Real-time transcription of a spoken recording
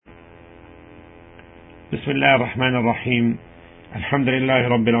بسم الله الرحمن الرحيم الحمد لله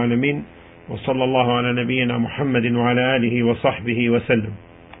رب العالمين وصلى الله على نبينا محمد وعلى آله وصحبه وسلم.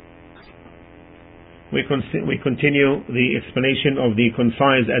 We continue the explanation of the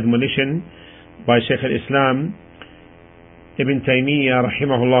concise admonition by Shaykh al-Islam Ibn Taymiyyah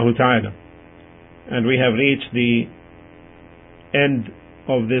rahimahullah ta'ala, and we have reached the end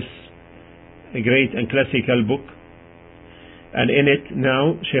of this great and classical book. And in it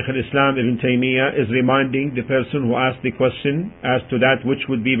now, Shaykh al-Islam Ibn Taymiyyah is reminding the person who asked the question as to that which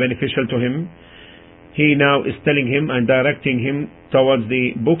would be beneficial to him. He now is telling him and directing him towards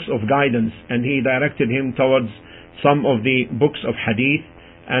the books of guidance, and he directed him towards some of the books of hadith,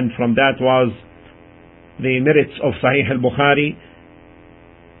 and from that was the merits of Sahih al-Bukhari.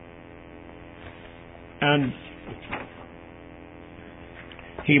 And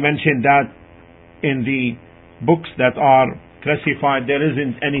he mentioned that in the books that are classified, there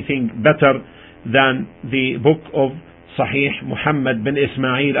isn't anything better than the book of Sahih Muhammad bin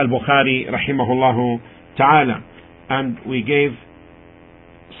Ismail al-Bukhari rahimahullah ta'ala. And we gave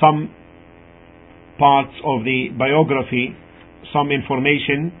some parts of the biography, some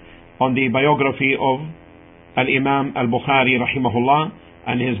information on the biography of al-Imam al-Bukhari rahimahullah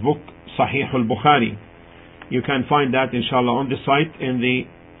and his book Sahih al-Bukhari. You can find that inshallah on the site in the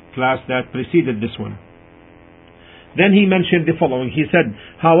class that preceded this one. Then he mentioned the following. He said,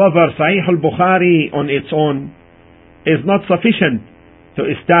 however, Sahih al-Bukhari on its own is not sufficient to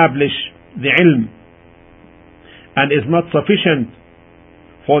establish the ilm, and is not sufficient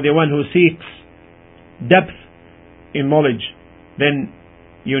for the one who seeks depth in knowledge. Then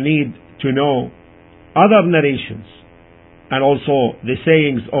you need to know other narrations and also the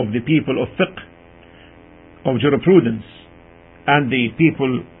sayings of the people of fiqh, of jurisprudence, and the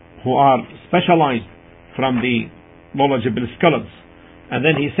people who are specialized from the knowledgeable scholars. And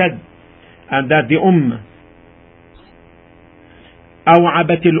then he said, and that the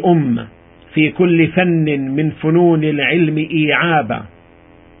أوعبت الأمة في كل فن من فنون العلم إيعابا,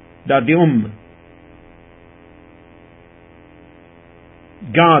 that the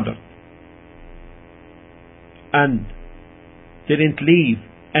gathered and didn't leave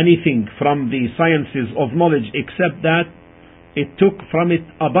anything from the sciences of knowledge except that it took from it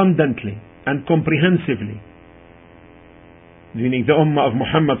abundantly and comprehensively, meaning the ummah of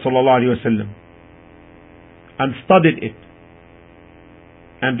Muhammad sallallahu alaihi wasallam, and studied it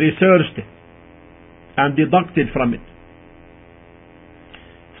and researched it and deducted from it.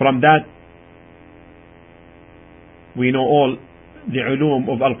 From that we know all the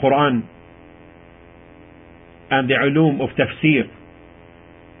ulum of Al-Quran and the ulum of tafsir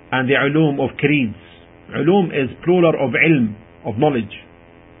and the ulum of creeds. Ulum is plural of ilm, of knowledge,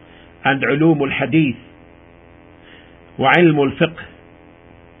 and ulum al-hadith وعلم الفقه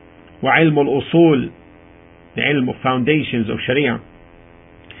وعلم الأصول, the ilm of foundations of Sharia,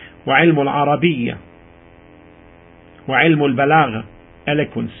 وعلم العربية وعلم البلاغة,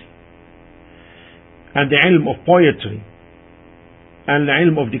 eloquence, and the ilm of poetry and the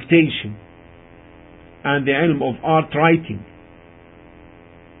ilm of dictation and the ilm of art writing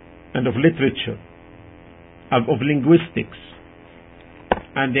and of literature, of linguistics,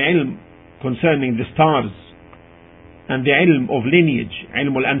 and the ilm concerning the stars, and the ilm of lineage,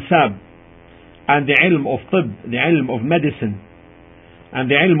 ilm al-ansab, and the ilm of tib, the ilm of medicine, and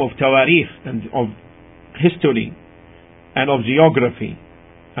the ilm of tawarikh, and of history, and of geography,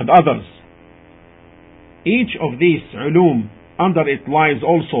 and others. Each of these ulum, under it lies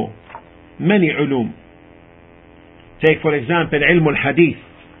also many ulum. Take for example ilm al-hadith,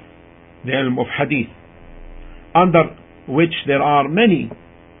 the ilm of hadith, under which there are many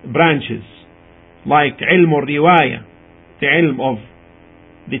branches, like ilm al-riwayah, the ilm of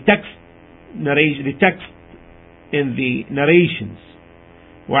the text narration, the text in the narrations,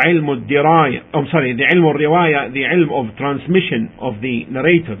 وعلم الدراية, the ilm al-riwayah, the ilm of transmission of the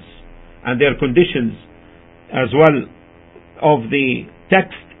narrators and their conditions, as well of the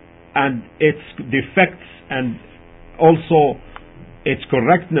text and its defects and also its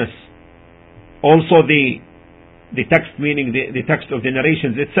correctness, also the text, meaning the text of the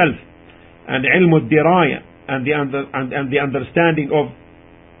narrations itself, and ilm al-diraya, and the understanding of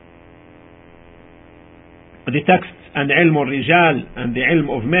the texts, and ilm al-rijal, and the ilm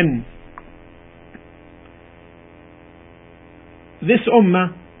of men. This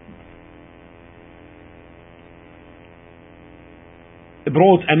ummah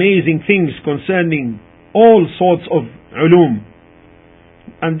brought amazing things concerning all sorts of ulum,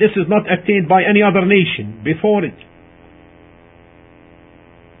 and this is not attained by any other nation before it.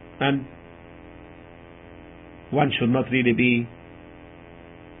 And one should not really be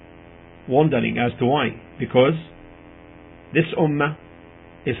wondering as to why. Because this ummah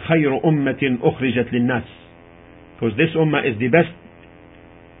is خير أمة أخرجت للناس. Because this ummah is the best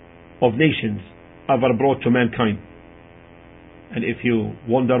of nations ever brought to mankind. And if you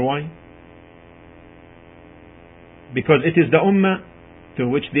wonder why, because it is the ummah to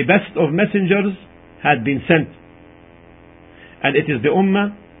which the best of messengers had been sent, and it is the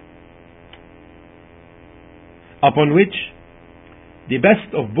ummah upon which the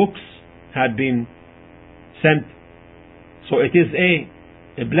best of books had been sent. So it is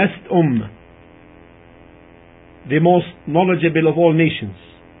a blessed ummah, the most knowledgeable of all nations,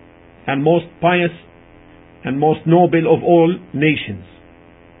 and most pious and most noble of all nations.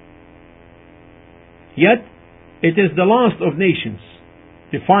 Yet it is the last of nations,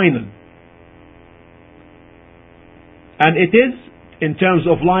 the final. And it is, in terms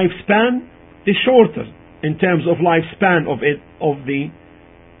of lifespan, the shorter in terms of lifespan of the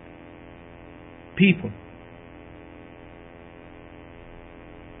people.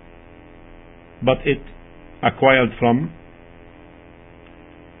 But it acquired from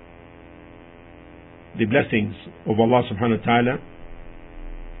the blessings of Allah subhanahu wa ta'ala,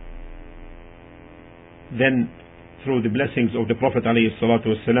 then through the blessings of the Prophet alayhi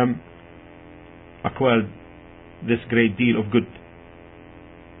salatu wasalam, acquired this great deal of good.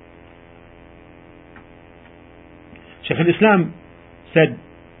 Shaykh al-Islam said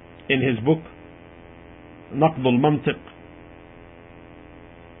in his book Naqd al-Mantiq,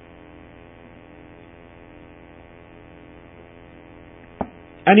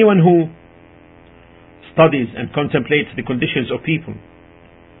 anyone who studies and contemplates the conditions of people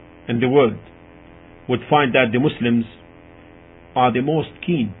in the world would find that the Muslims are the most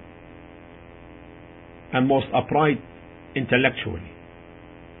keen and most upright intellectually,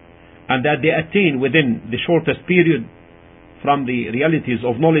 and that they attain within the shortest period from the realities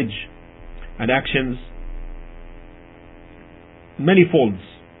of knowledge and actions many folds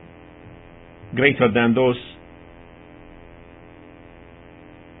greater than those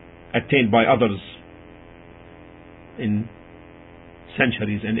attained by others in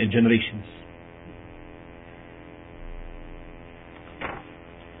centuries and in generations.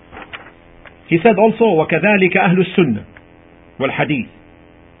 He said also, وَكَذَلِكَ أَهْلُ السُّنَّةِ وَالْحَدِيثِ.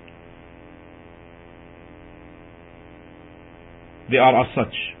 They are as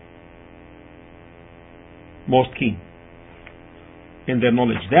such most keen in their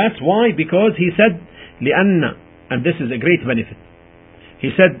knowledge. That's why, because he said لأن, and this is a great benefit,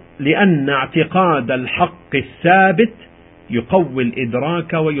 he said لأن اعتقاد الحق الثابت يقوي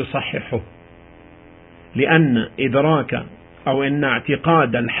الإدراك ويصححه. لأن إدراك أو أن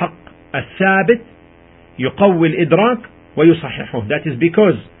اعتقاد الحق الثابت يقوي الإدراك ويصححه. That is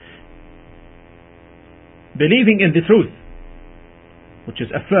because believing in the truth, which is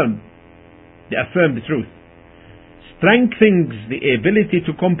affirmed, the affirmed truth, strengthens the ability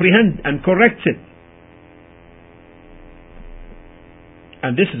to comprehend and correct it.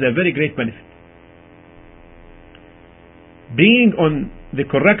 And this is a very great benefit. Being on the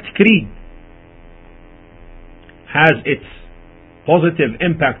correct creed has its positive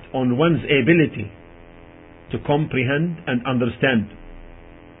impact on one's ability to comprehend and understand.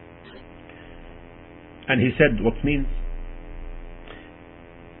 And he said what means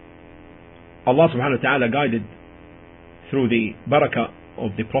Allah subhanahu wa ta'ala guided through the barakah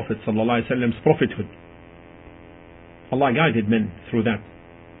of the Prophet sallallahu alaihi wasallam's prophethood. Allah guided men through that,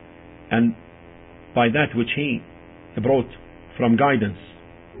 and by that which he brought from guidance,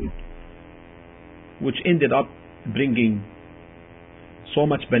 which ended up bringing so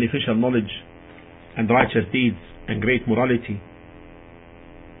much beneficial knowledge and righteous deeds and great morality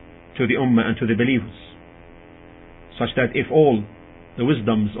to the ummah and to the believers, such that if all the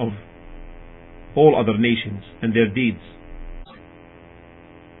wisdoms of all other nations and their deeds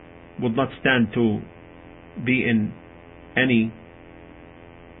would not stand to be in any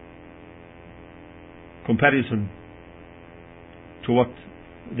comparison to what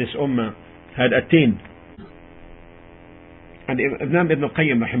this ummah had attained. And Imam Ibn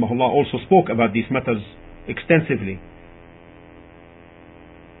Qayyim rahimahullah also spoke about these matters extensively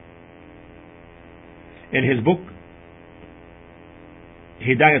in his book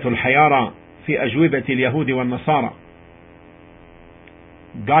هداية الحيارى في أجوبة اليهود والنصارى,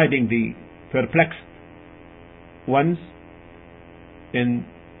 guiding the perplexed ones in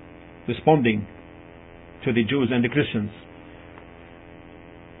responding to the Jews and the Christians.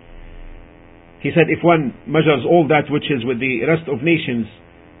 He said, if one measures all that which is with the rest of nations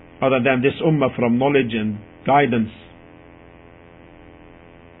other than this ummah from knowledge and guidance,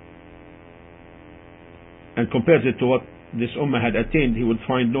 and compares it to what this ummah had attained, he would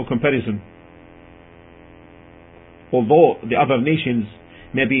find no comparison. Although the other nations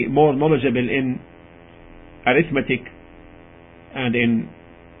may be more knowledgeable in arithmetic and in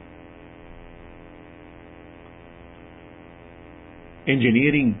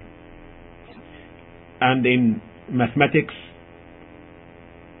engineering and in mathematics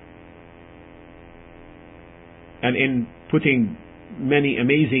and in putting many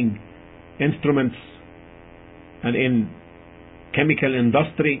amazing instruments and in chemical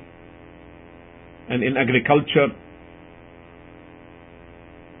industry and in agriculture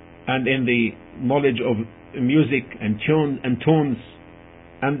and in the knowledge of music and tones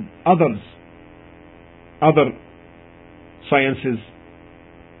and other sciences,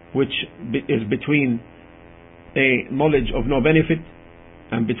 which is between a knowledge of no benefit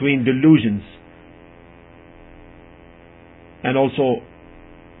and between delusions, and also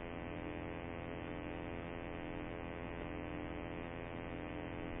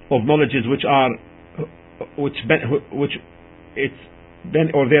of knowledges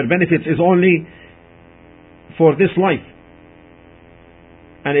their benefits is only for this life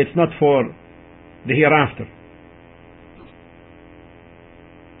and it's not for the hereafter.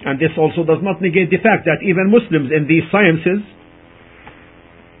 And this also does not negate the fact that even Muslims in these sciences,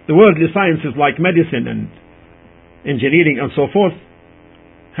 the worldly sciences like medicine and engineering and so forth,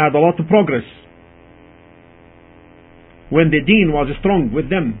 had a lot of progress when the deen was strong with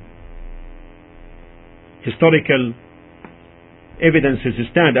them. Historical evidences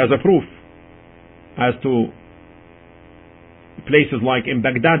stand as a proof as to places like in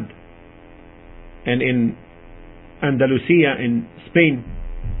Baghdad and in Andalusia in Spain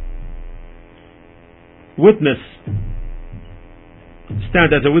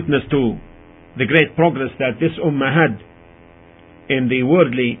stand as a witness to the great progress that this ummah had in the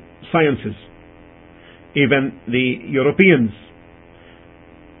worldly sciences. Even the Europeans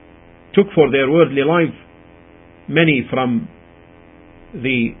took for their worldly life many from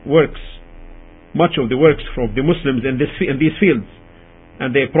the works, much of the works of the Muslims in these fields,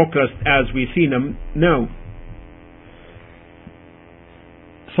 and they progressed as we see them now.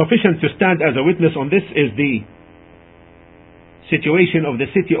 Sufficient to stand as a witness on this is the situation of the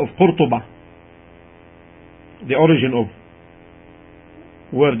city of Qurtuba, the origin of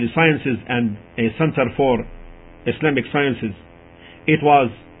worldly sciences and a center for Islamic sciences. It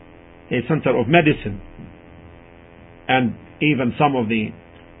was a center of medicine, and even some of the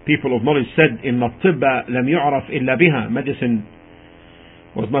people of knowledge said, إن الطب لم يعرف إلا بها. Medicine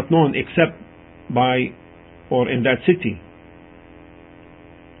was not known except by or in that city.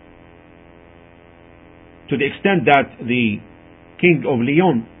 To the extent that the king of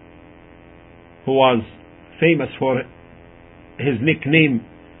Lyon, who was famous for his nickname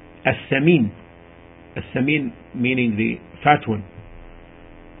As-Samin, As-Samin meaning the fat one,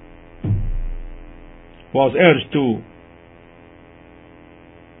 was urged to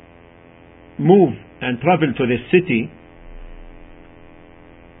move and travel to this city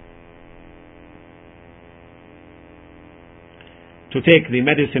to take the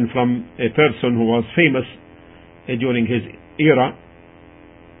medicine from a person who was famous during his era.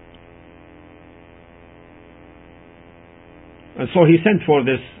 And so he sent for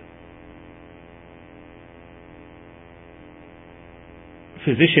this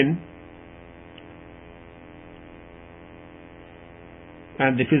physician,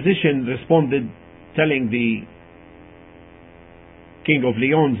 and the physician responded telling the king of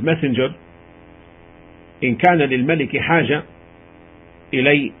Lyon's messenger, إن كان للملك حاجة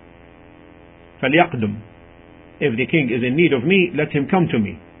إلي فليقدم. If the king is in need of me, let him come to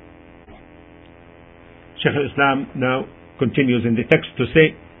me. Shaykh al-Islam now continues in the text to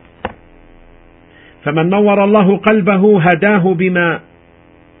say, فمن نور الله قلبه هداه بما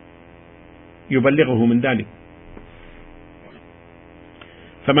يبلغه من ذلك.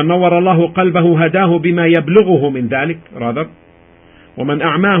 فمن نور الله قلبه هداه بما يبلغه من ذلك rather. ومن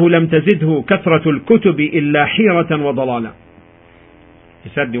أعماه لم تزده كثرة الكتب إلا حيرة وضلالا. He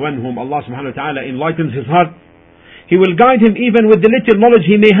said, the one whom Allah subhanahu wa ta'ala enlightens his heart, He will guide him even with the little knowledge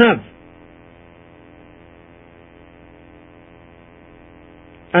he may have.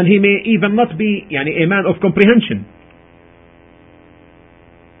 And he may even not be a man of comprehension.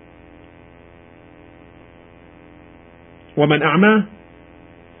 ومن أعماه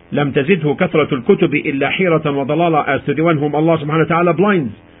لم تزده كثرة الكتب إلا حيرة وضلالا. As to the one whom Allah subhanahu wa ta'ala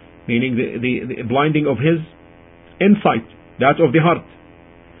blinds, meaning the blinding of his insight, that of the heart,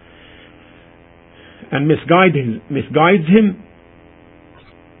 and misguides him,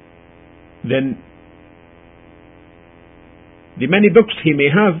 then the many books he may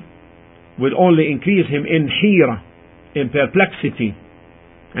have will only increase him in hira. in perplexity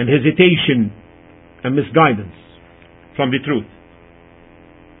and hesitation and misguidance from the truth.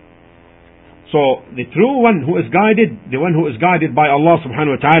 So the true one who is guided, the one who is guided by Allah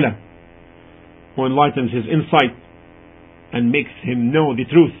subhanahu wa ta'ala, who enlightens his insight and makes him know the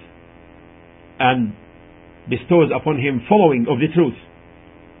truth and bestows upon him following of the truth.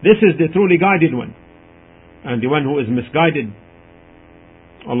 This is the truly guided one. And the one who is misguided,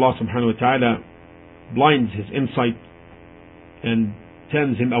 Allah subhanahu wa ta'ala blinds his insight and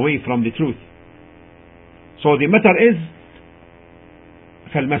turns him away from the truth. So the matter is,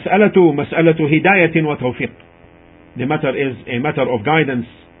 فالمسألة مسألة هداية وتوفيق. The matter is a matter of guidance,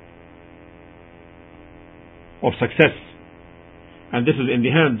 of success, and this is in the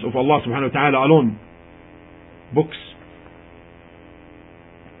hands of Allah subhanahu wa ta'ala alone. Books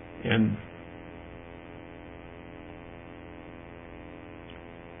and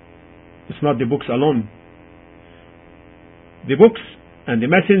it's not the books alone. The books and the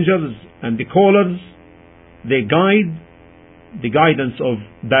messengers and the callers, they guide the guidance of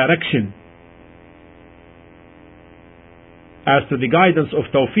direction. As to the guidance of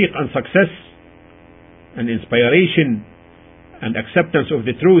tawfiq and success and inspiration and acceptance of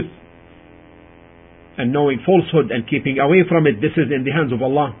the truth and knowing falsehood and keeping away from it, this is in the hands of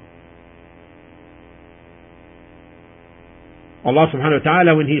Allah. Allah subhanahu wa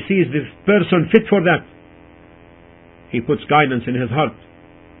ta'ala, when He sees this person fit for that, He puts guidance in his heart.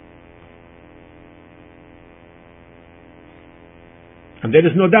 And there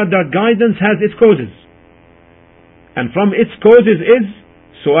is no doubt that guidance has its causes. And from its causes is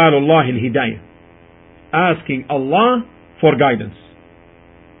Su'alullah al-Hidayah, asking Allah for guidance.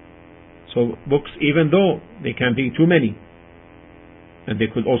 So books, even though they can be too many, and they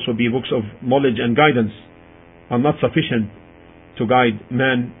could also be books of knowledge and guidance, are not sufficient to guide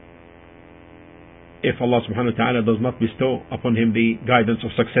man if Allah subhanahu wa ta'ala does not bestow upon him the guidance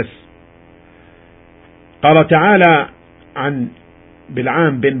of success. قال تعالى عن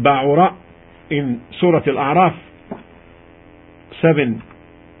بلعام بن باعوراء in Surah Al-A'raf 7,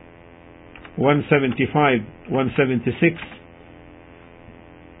 175, 176.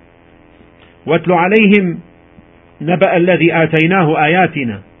 واتل عليهم نبأ الذي آتيناه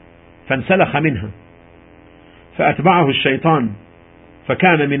آياتنا فانسلخ منها فأتبعه الشيطان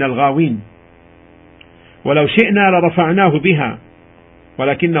فكان من الغاوين ولو شئنا لرفعناه بها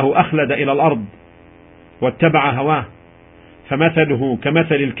ولكنه أخلد إلى الأرض واتبع هواه فمثله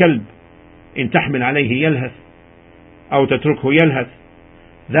كمثل الكلب إن تحمل عليه يلهث أو تتركه يلهث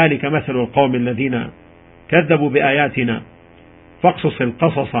ذلك مثل القوم الذين كذبوا بآياتنا فاقصص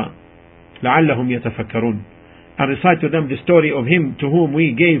القصص لعلهم يتفكرون. And recite to them the story of him to whom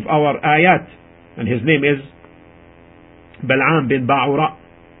we gave our ayat, and his name is Bal'am bin Ba'ura.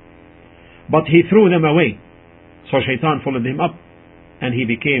 But he threw them away. So Shaitan followed him up, and he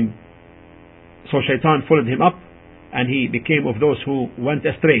became of those who went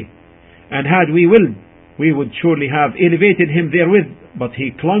astray. And had we willed, we would surely have elevated him therewith, but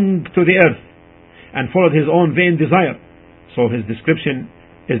he clung to the earth and followed his own vain desire. So his description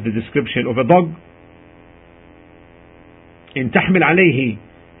is the description of a dog. إن تحمل عليه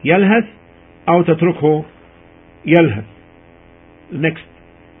يلهث أو تتركه يلهث. Next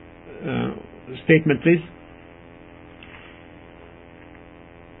statement please.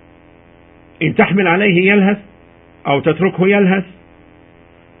 إن تحمل عليه يلهث أو تتركه يلهث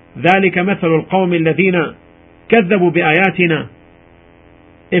ذلك مثل القوم الذين كذبوا بآياتنا.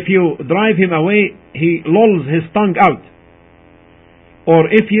 If you drive him away, he lolls his tongue out. Or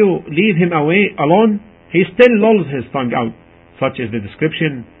if you leave him away alone, he still lolls his tongue out. Such is the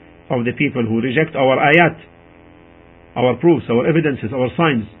description of the people who reject our ayat, our proofs, our evidences, our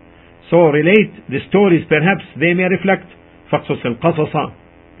signs. So relate the stories, perhaps they may reflect. فَقْصُصِ الْقَصَصَ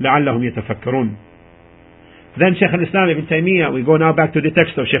لَعَلَّهُمْ يَتَفَكَّرُونَ. Then Shaykh al-Islam Ibn Taymiyyah, we go now back to the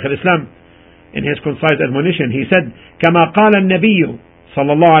text of Shaykh al-Islam in his concise admonition. He said, كما قال النبي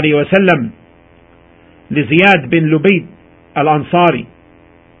صلى الله عليه وسلم لزياد بن لبيد الأنصاري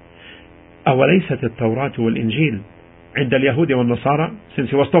أوليست التوراة والإنجيل عند اليهود والنصارى. Since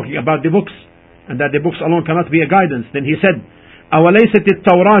he was talking about the books and that the books alone cannot be a guidance, then he said أوليست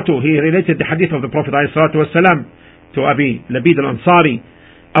التوراة, he related the hadith of the Prophet عليه الصلاة والسلام to Abi Labid al-Ansari,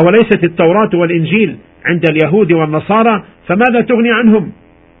 أوليست التوراة والإنجيل عند اليهود والنصارى فماذا تغني عنهم.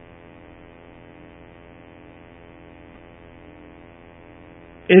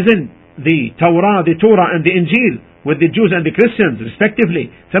 Isn't the Torah, the Torah and the Injil with the Jews and the Christians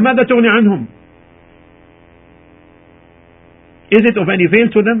respectively, فماذا تغني عنهم? Is it of any avail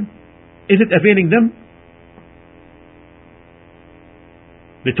to them? Is it availing them?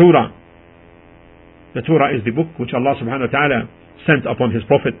 The Torah The Torah is the book which Allah subhanahu wa ta'ala sent upon His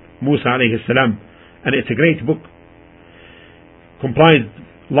Prophet Musa alayhi salam, and it's a great book, comprised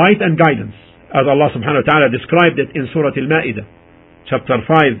light and guidance, as Allah subhanahu wa ta'ala described it in Surah Al-Ma'idah, chapter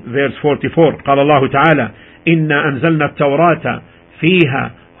 5, verse 44. قال الله تعالى إنا أنزلنا التوراة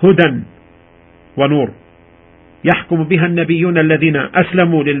فيها هدى ونور يحكم بها النبيون الذين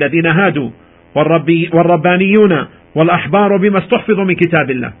أسلموا للذين هادوا والربانيون والأحبار بما استحفظوا من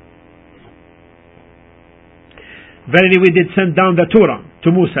كتاب الله. Verily we did send down the Torah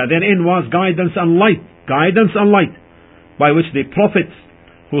to Musa. Therein was guidance and light, by which the prophets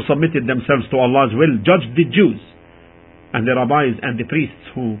who submitted themselves to Allah's will judged the Jews, and the rabbis and the priests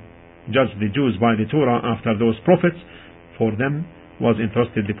who judged the Jews by the Torah after those prophets. For them was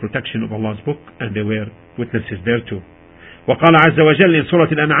entrusted the protection of Allah's book, and they were witnesses thereto. وقال عز وجل in Surah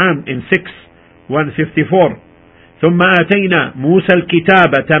Al-An'am in 6:154 ثم آتينا موسى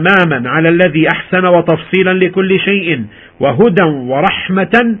الكتاب تماما على الذي أحسن وتفصيلا لكل شيء وهدى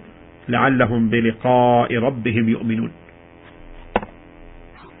ورحمة لعلهم بلقاء ربهم يؤمنون.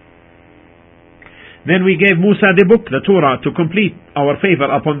 Then we gave Musa the book, the Torah, to complete our favor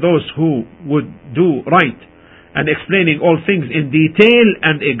upon those who would do right, and explaining all things in detail,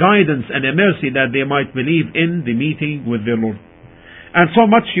 and a guidance and a mercy that they might believe in the meeting with their Lord. And so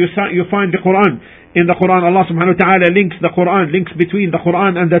much you find the Quran. In the Quran, Allah subhanahu wa ta'ala links between the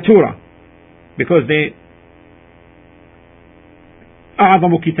Quran and the Torah, because they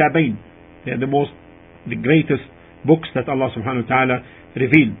أعظم كتابين, they are the greatest books that Allah subhanahu wa ta'ala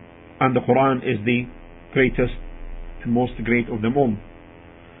revealed, and the Quran is the greatest and most great of them all.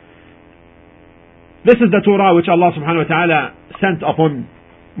 This is the Torah which Allah subhanahu wa ta'ala sent upon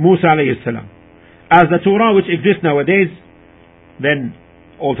Musa alayhi salam. As the Torah which exists nowadays, then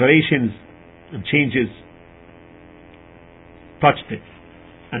alterations and changes touched it,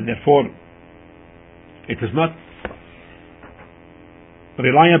 and therefore it is not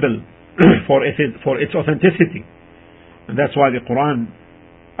reliable for its authenticity, and that's why the Quran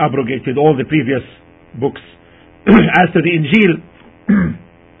abrogated all the previous books. As to the Injil,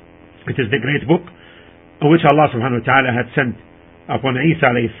 it is the great book which Allah subhanahu wa ta'ala had sent upon Isa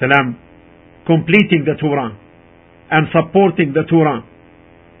alayhi salam, completing the Torah and supporting the Torah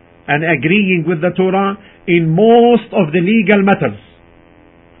and agreeing with the Torah in most of the legal matters.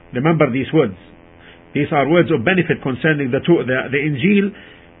 Remember these words. These are words of benefit concerning the Injil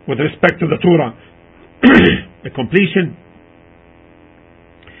with respect to the Torah. The completion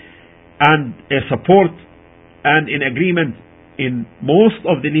and a support and in agreement in most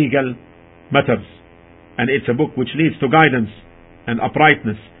of the legal matters. And it's a book which leads to guidance and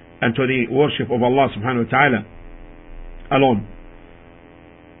uprightness and to the worship of Allah subhanahu wa ta'ala alone.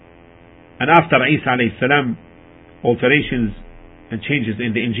 And after Isa alayhi salam, alterations and changes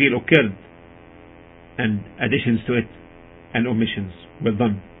in the Injil occurred, and additions to it and omissions were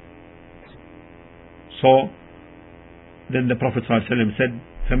done. So then the Prophet ﷺ said,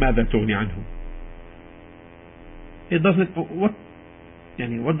 فَمَاذَا تُغْنِ عَنْهُ?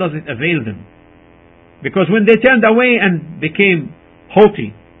 What does it avail them? Because when they turned away and became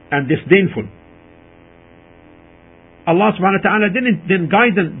haughty and disdainful, Allah subhanahu wa ta'ala didn't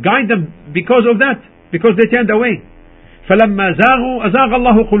guide them because of that, because they turned away. فَلَمَّا زَاغُوا أَزَاغَ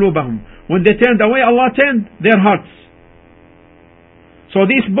اللَّهُ قُلُوبَهُمْ. When they turned away, Allah turned their hearts. So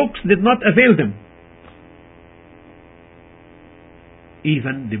these books did not avail them.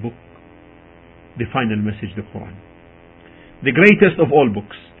 Even the book, the final message, the Quran, the greatest of all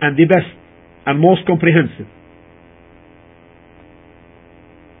books, and the best and most comprehensive,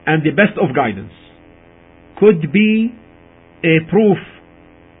 and the best of guidance, could be a proof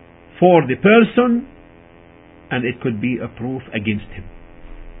for the person, and it could be a proof against him.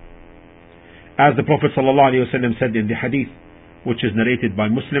 As the Prophet ﷺ said in the hadith, which is narrated by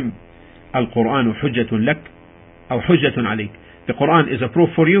Muslim, Al-Quran hujjatun lak, or hujjatun alayk. The Quran is a proof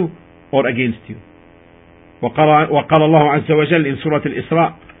for you or against you. وقال الله عز وجل in Surah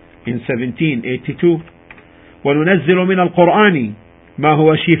Al-Isra in 1782, وَنُنَزِّلُ مِنَ الْقُرْآنِ مَا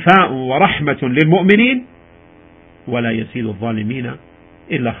هُوَ شِفَاءٌ وَرَحْمَةٌ لِلْمُؤْمِنِينَ وَلَا يَزِيدُ الظَّالِمِينَ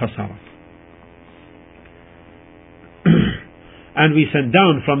إِلَّا خَسَارًا. And we send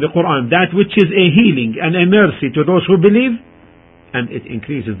down from the Quran that which is a healing and a mercy to those who believe, and it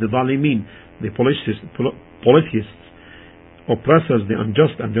increases the zalimin, the polytheists, oppressors, the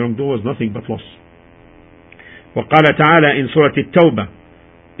unjust and the wrongdoers, nothing but loss. وقال تعالى in Surah At-Tawbah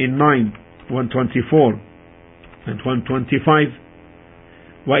in 9:124 and 125,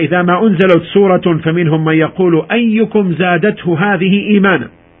 وإذا ما أنزلت سورة فمنهم من يقول أيكم زادته هذه إيمانا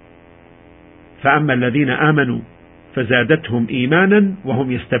فأما الذين آمنوا فزادتهم إيمانا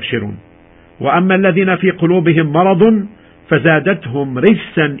وهم يستبشرون وأما الذين في قلوبهم مرض فزادتهم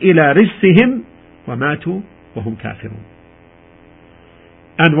رجسا إلى رجسهم وماتوا وهم كافرون.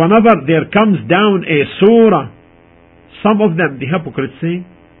 And whenever there comes down a surah, some of them, the hypocrites, say,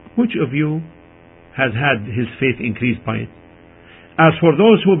 which of you has had his faith increased by it? As for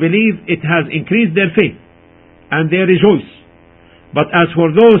those who believe, it has increased their faith, and they rejoice. But as for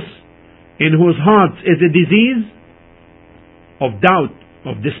those in whose hearts is a disease of doubt,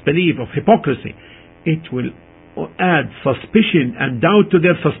 of disbelief, of hypocrisy, it will add suspicion and doubt to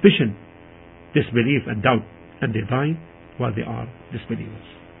their suspicion, disbelief and doubt, and they die while they are disbelievers.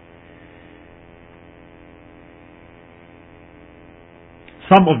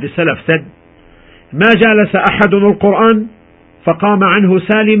 Some of the Salaf said, ما جالس أحد القرآن فقام عنه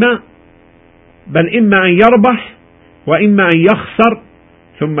سالما بل إما أن يربح وإما أن يخسر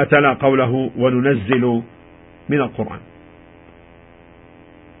ثم تلا قوله وننزل من القرآن.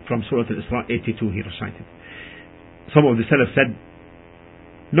 From Surah Al-Isra 82 he recited. Some of the Salaf said,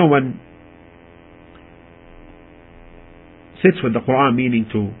 no one sits with the Quran, meaning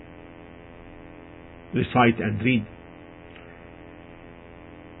to recite and read,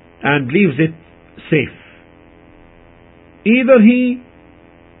 and leaves it safe. Either he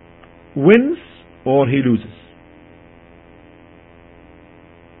wins or he loses.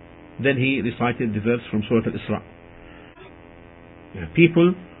 Then he recited the verse from Surah Al-Isra.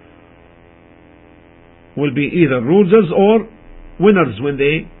 People will be either losers or winners when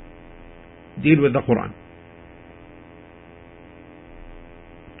they deal with the Quran.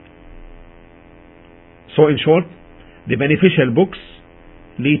 So in short, the beneficial books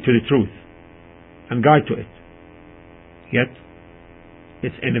lead to the truth and guide to it. Yet,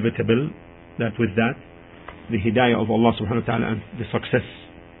 it's inevitable that with that, the hidayah of Allah subhanahu wa ta'ala and the success,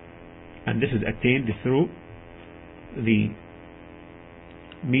 and this is attained through the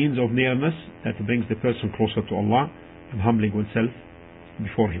means of nearness that brings the person closer to Allah and humbling oneself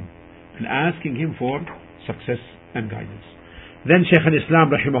before Him and asking Him for success and guidance. Then Shaykh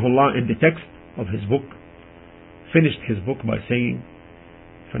al-Islam rahimahullah, in the text of his book, finished his book by saying,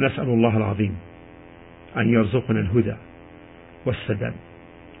 فنسأل الله العظيم أن يرزقنا الهدى والسداد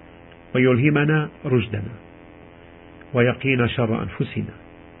ويلهمنا رشدنا ويقينا شر أنفسنا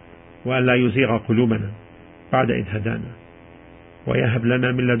وأن لا يزيغ قلوبنا بعد إذ هدانا ويهب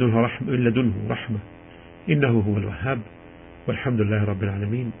لنا من لدنه رحمة إنه هو الوهاب والحمد لله رب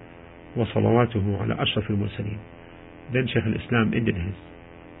العالمين وصلواته على أشرف المرسلين. Then Shaykh al-Islam ended his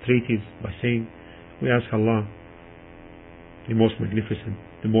treatise by saying, we ask Allah, the most magnificent,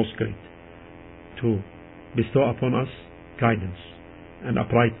 the most great, to bestow upon us guidance and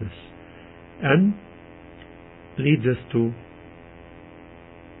uprightness and leads us to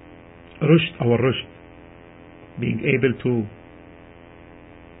our rushd, being able to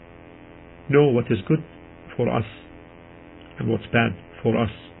know what is good for us and what's bad for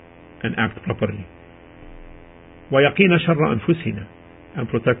us and act properly. وَيَقِينَ شَرَّ أَنفُسِنَا, and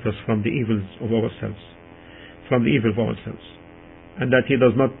protect us from the evils of ourselves, and that He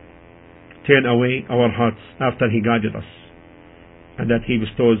does not turn away our hearts after He guided us, and that He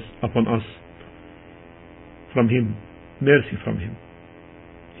bestows upon us from Him mercy from Him.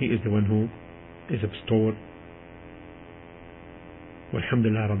 He is the one who is a bestower.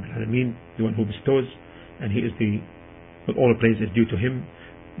 Walhamdulillah Rabbil Alameen, the one who bestows, and He is all praise is due to Him,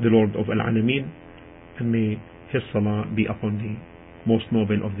 the Lord of Al-Alameen, and may His salah be upon the most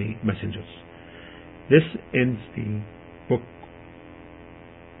noble of the messengers. This ends the book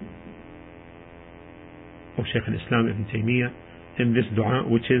of Shaykh al-Islam Ibn Taymiyyah in this dua,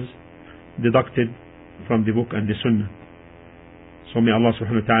 which is deducted from the book and the Sunnah. So may Allah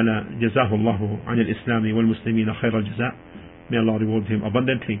subhanahu wa ta'ala jazahu Allahu an al-Islami wal Muslimina khayra al-jaza'. May Allah reward him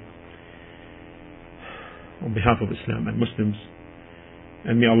abundantly on behalf of Islam and Muslims.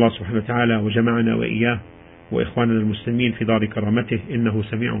 And may Allah subhanahu wa ta'ala وجمعنا وإياه وإخواننا المسلمين في دار كرامته إنه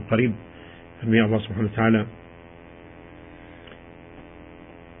سميع قريب. And may Allah subhanahu wa ta'ala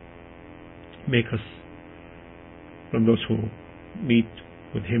make us from those who meet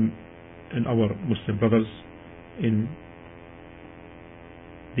with Him and our Muslim brothers in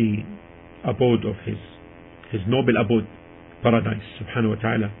the abode of His noble abode, paradise subhanahu wa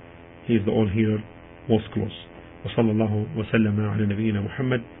ta'ala. He is the all-hearer, most close. وصلى الله وسلم على نبينا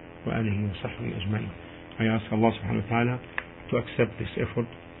محمد وآله وصحبه أجمعين. I ask Allah subhanahu wa ta'ala to accept this effort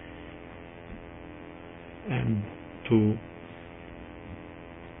and to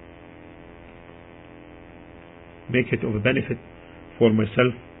make it of a benefit for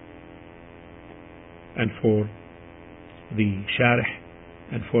myself and for the sharih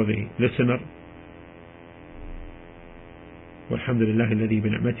and for the listener. والحمد لله الذي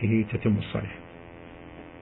بنعمته تتم الصالحات.